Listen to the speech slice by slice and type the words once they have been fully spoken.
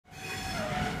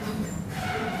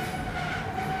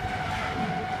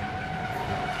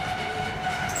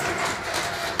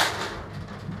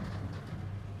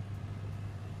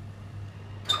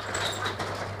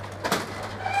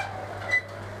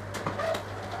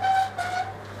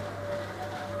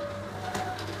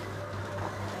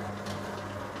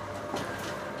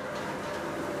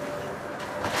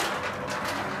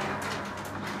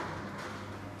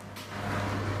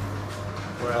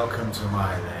welcome to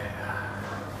my lair.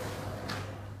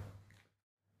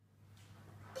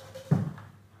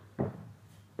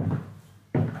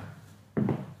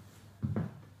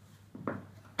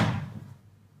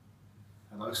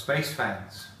 Hello space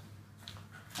fans.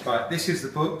 Right, this is the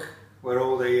book where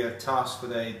all the tasks for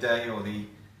the day or the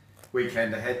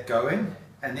weekend ahead go in,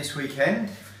 and this weekend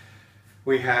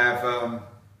we have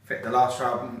fit the last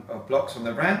row of blocks on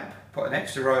the ramp, put an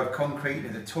extra row of concrete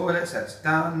into the toilets, that's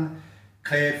done.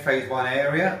 Cleared phase 1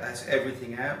 area, that's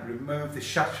everything out. Removed the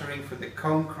shuttering for the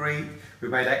concrete. We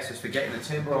made access for getting the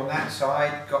timber on that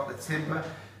side, got the timber.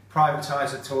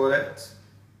 Privatised the toilet.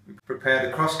 We prepared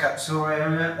a crosscut saw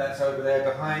area, that's over there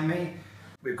behind me.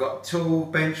 We've got a tool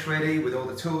bench ready with all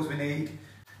the tools we need.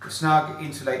 The snug,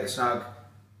 insulate the snug.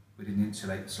 We didn't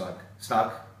insulate the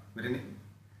snug.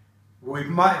 We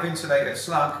might have insulated a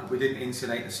slug, we didn't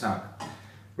insulate the snug.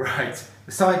 Right,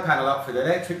 the side panel up for the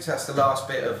electrics, that's the last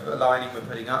bit of lining we're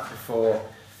putting up before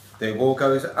the wall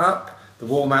goes up. The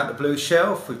wall mount, the blue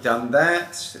shelf, we've done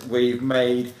that. We've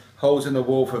made holes in the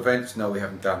wall for vents, no we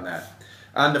haven't done that.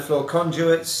 Underfloor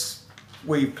conduits,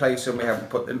 we've placed them, we haven't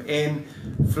put them in.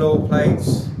 Floor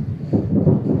plates,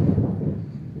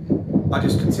 I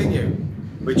just continue.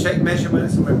 We checked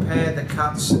measurements and repaired the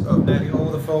cuts of nearly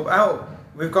all the floor. Oh,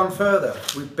 we've gone further,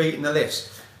 we've beaten the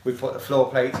list. We put the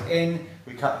floor plates in,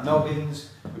 we cut the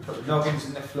noggins, we put the noggins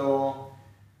in the floor.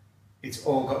 It's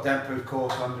all got damp-proof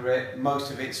course under it, most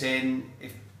of it's in.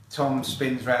 If Tom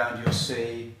spins round you'll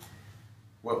see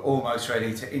we're almost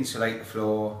ready to insulate the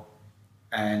floor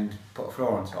and put a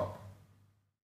floor on top.